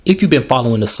If you've been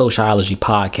following the Sociology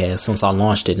podcast since I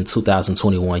launched it in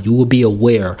 2021, you will be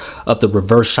aware of the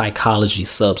reverse psychology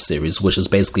subseries, which is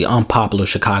basically unpopular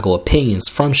Chicago opinions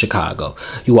from Chicago.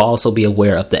 You will also be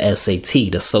aware of the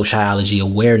SAT, the Sociology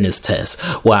Awareness Test,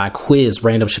 where I quiz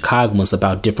random Chicagoans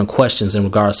about different questions in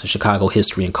regards to Chicago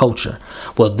history and culture.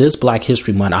 Well, this Black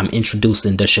History Month, I'm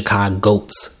introducing the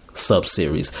ChicaGOATS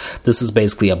sub-series. This is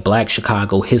basically a Black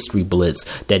Chicago history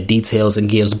blitz that details and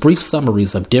gives brief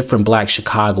summaries of different Black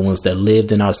Chicagoans that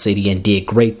lived in our city and did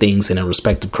great things in their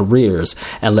respective careers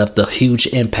and left a huge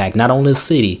impact not on the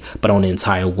city but on the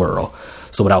entire world.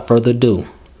 So without further ado,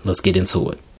 let's get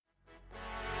into it.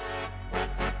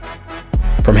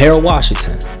 From Harold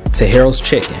Washington to Harold's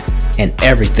Chicken and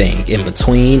everything in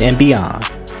between and beyond,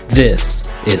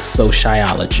 this is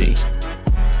Sociology.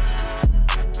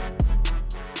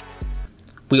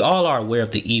 We all are aware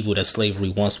of the evil that slavery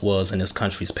once was in this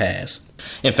country's past.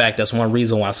 In fact, that's one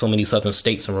reason why so many southern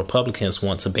states and Republicans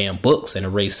want to ban books and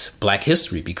erase Black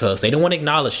history, because they don't want to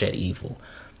acknowledge that evil,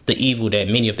 the evil that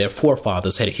many of their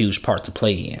forefathers had a huge part to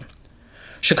play in.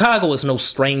 Chicago is no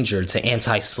stranger to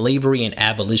anti-slavery and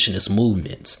abolitionist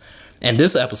movements, and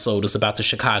this episode is about the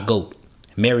ChicaGOAT,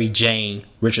 Mary Jane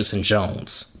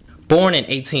Richardson-Jones. Born in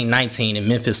 1819 in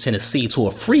Memphis, Tennessee, to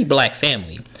a free Black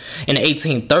family, in the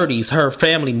 1830s, her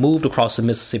family moved across the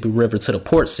Mississippi River to the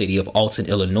port city of Alton,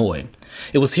 Illinois.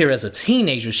 It was here as a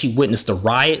teenager she witnessed the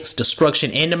riots,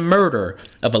 destruction, and the murder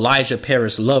of Elijah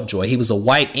Parrish Lovejoy. He was a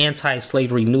white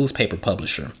anti-slavery newspaper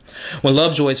publisher. When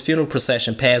Lovejoy's funeral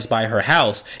procession passed by her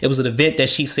house, it was an event that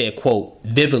she said, quote,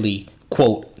 vividly,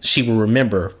 quote, she will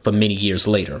remember for many years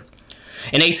later.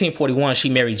 In 1841, she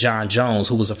married John Jones,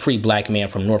 who was a free Black man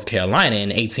from North Carolina. In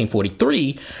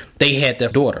 1843, they had their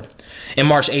daughter. In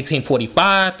March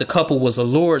 1845, the couple was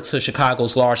allured to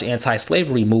Chicago's large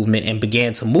anti-slavery movement and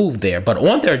began to move there. But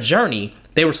on their journey,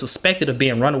 they were suspected of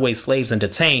being runaway slaves and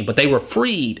detained, but they were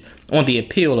freed on the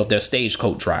appeal of their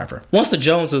stagecoach driver. Once the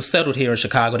Joneses settled here in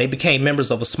Chicago, they became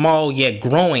members of a small yet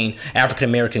growing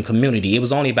African-American community. It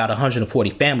was only about 140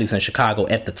 families in Chicago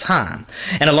at the time.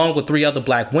 And along with three other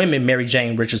Black women, Mary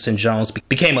Jane Richardson-Jones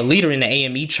became a leader in the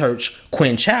AME Church,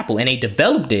 Quinn Chapel, and they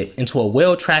developed it into a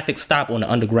well-trafficked stop on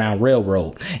the Underground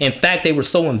Railroad. In fact, they were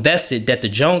so invested that the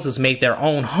Joneses made their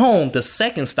own home the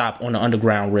second stop on the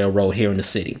Underground Railroad here in the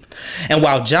city. And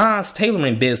while John's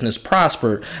tailoring business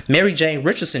prospered, Mary Jane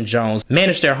Richardson-Jones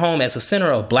managed their home as a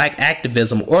center of Black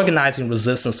activism, organizing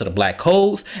resistance to the Black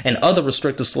codes and other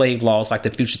restrictive slave laws like the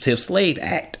Fugitive Slave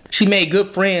Act. She made good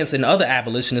friends in other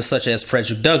abolitionists such as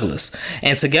Frederick Douglass,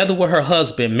 and together with her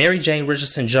husband, Mary Jane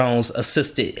Richardson-Jones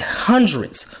assisted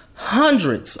hundreds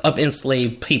of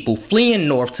enslaved people fleeing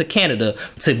north to Canada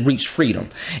to reach freedom.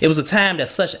 It was a time that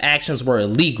such actions were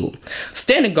illegal.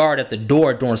 Standing guard at the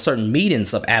door during certain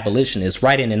meetings of abolitionists,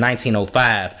 writing in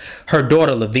 1905, her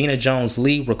daughter Lavina Jones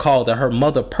Lee recalled that her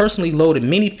mother personally loaded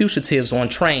many fugitives on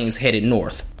trains headed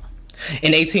north.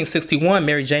 In 1861,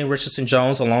 Mary Jane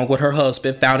Richardson-Jones, along with her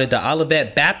husband, founded the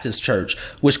Olivet Baptist Church,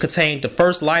 which contained the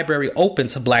first library open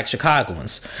to Black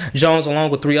Chicagoans. Jones, along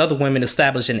with three other women,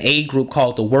 established an aid group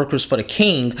called the Workers for the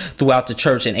King throughout the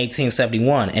church in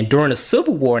 1871. And during the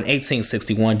Civil War in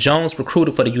 1861, Jones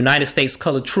recruited for the United States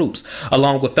Colored Troops,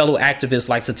 along with fellow activists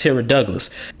like Satira Douglas.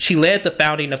 She led the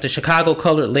founding of the Chicago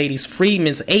Colored Ladies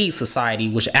Freedmen's Aid Society,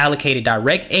 which allocated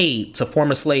direct aid to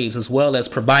former slaves as well as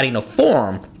providing a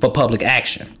forum for public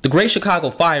action. The Great Chicago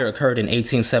Fire occurred in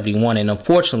 1871, and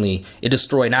unfortunately, it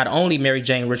destroyed not only Mary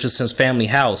Jane Richardson's family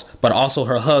house, but also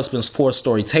her husband's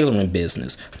four-story tailoring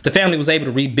business. The family was able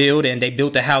to rebuild, and they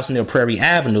built the house near Prairie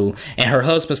Avenue, and her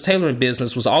husband's tailoring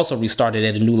business was also restarted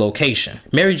at a new location.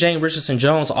 Mary Jane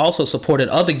Richardson-Jones also supported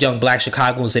other young Black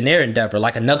Chicagoans in their endeavor,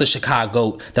 like another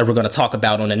ChicaGOAT that we're going to talk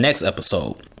about on the next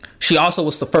episode. She also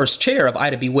was the first chair of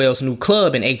Ida B. Wells' new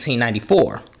club in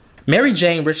 1894. Mary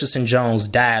Jane Richardson-Jones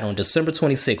died on December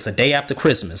 26, a day after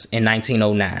Christmas, in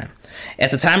 1909.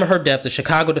 At the time of her death, the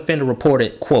Chicago Defender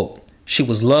reported, quote, she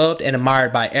was loved and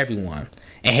admired by everyone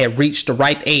and had reached the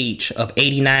ripe age of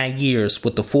 89 years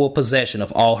with the full possession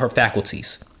of all her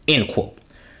faculties, end quote.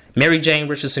 Mary Jane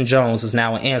Richardson-Jones is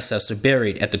now an ancestor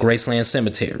buried at the Graceland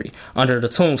Cemetery under the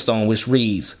tombstone which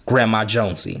reads, Grandma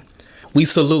Jonesy. We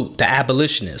salute the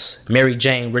abolitionist, Mary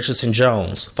Jane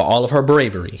Richardson-Jones, for all of her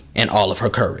bravery and all of her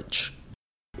courage.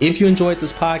 If you enjoyed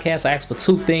this podcast, I ask for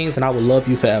two things and I will love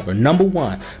you forever. Number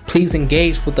one, please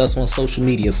engage with us on social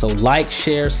media. So like,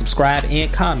 share, subscribe,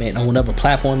 and comment on whatever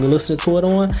platform you're listening to it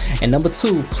on. And number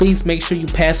two, please make sure you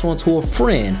pass on to a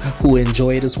friend who will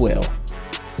enjoy it as well.